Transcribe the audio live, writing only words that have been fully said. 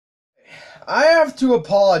I have to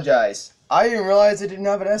apologize. I didn't realize I didn't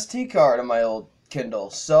have an SD card on my old Kindle,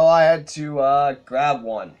 so I had to grab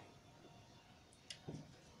one.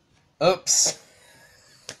 Oops.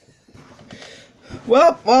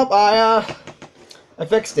 Well, I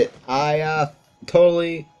fixed it. I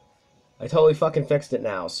totally fucking fixed it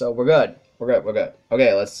now. So we're good. We're good.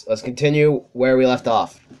 Okay, let's continue where we left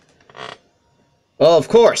off. Oh, of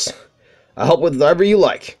course. I'll help with whatever you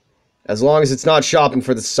like. As long as it's not shopping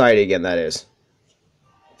for the society again, that is.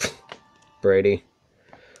 Brady.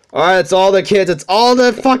 Alright, that's all the kids. It's all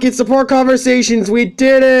the fucking support conversations. We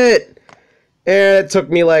did it! And it took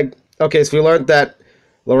me like... Okay, so we learned that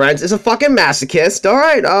Lorenz is a fucking masochist.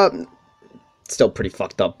 Alright, still pretty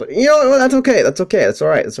fucked up, but you know, that's okay. That's okay. That's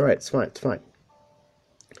alright. That's alright. It's fine. It's fine.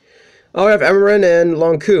 Oh, we have Emeren and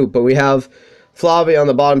Longku, but we have Flavia on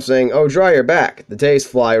the bottom saying, "Oh, dry your back. The days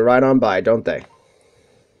fly right on by, don't they?"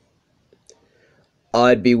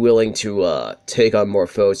 I'd be willing to, take on more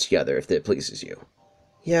foes together if it pleases you.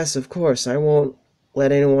 Yes, of course. I won't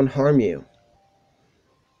let anyone harm you.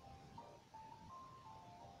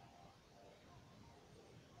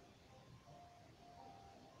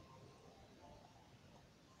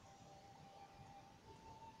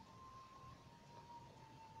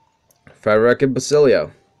 Frederick and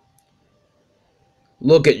Basilio.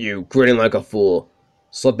 Look at you, grinning like a fool.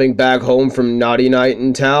 Slipping back home from naughty night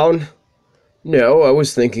in town? No, I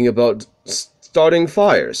was thinking about starting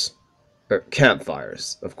fires.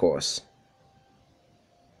 Campfires, of course.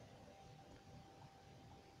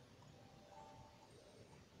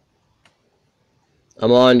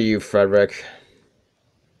 I'm on to you, Frederick.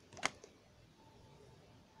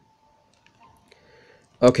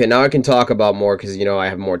 Okay, now I can talk about more because, you know, I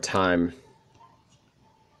have more time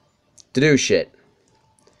to do shit.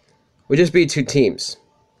 We just beat 2 teams.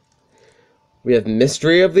 We have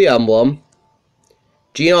Mystery of the Emblem,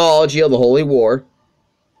 Genealogy of the Holy War,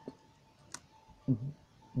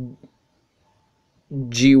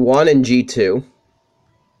 G1 and G2,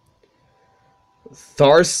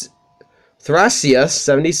 Thracia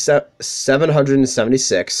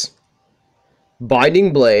 776,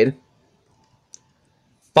 Binding Blade,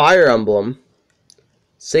 Fire Emblem,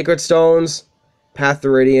 Sacred Stones, Path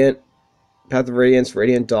of Radiance,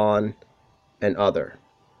 Radiant Dawn, and other.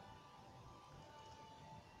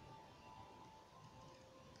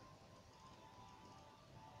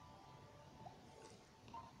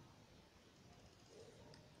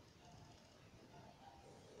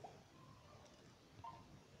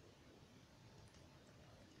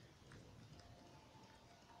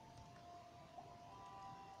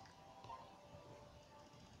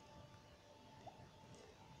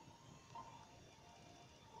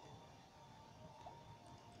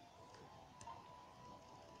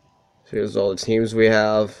 So here's all the teams we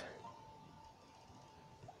have.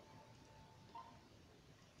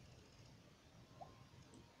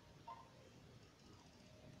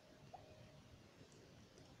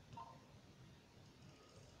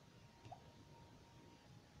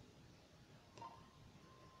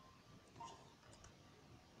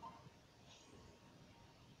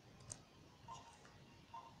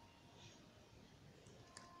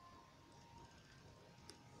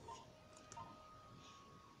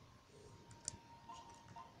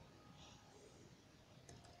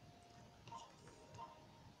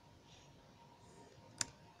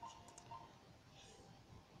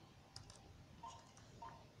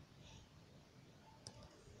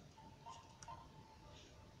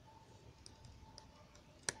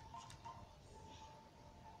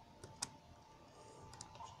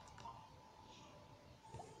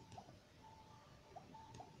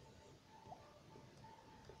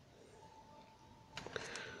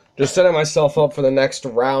 Just setting myself up for the next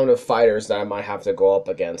round of fighters that I might have to go up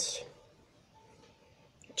against.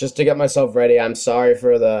 Just to get myself ready. I'm sorry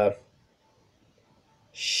for the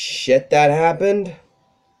shit that happened.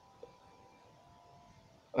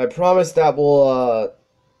 I promise that will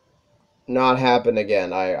not happen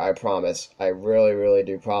again. I promise. I really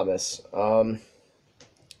do promise.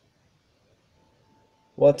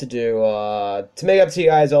 What to do? To make up to you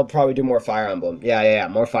guys, I'll probably do more Fire Emblem. Yeah.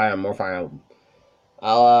 More Fire Emblem.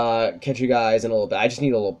 I'll catch you guys in a little bit. I just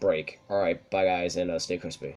need a little break. Alright, bye guys, and stay crispy.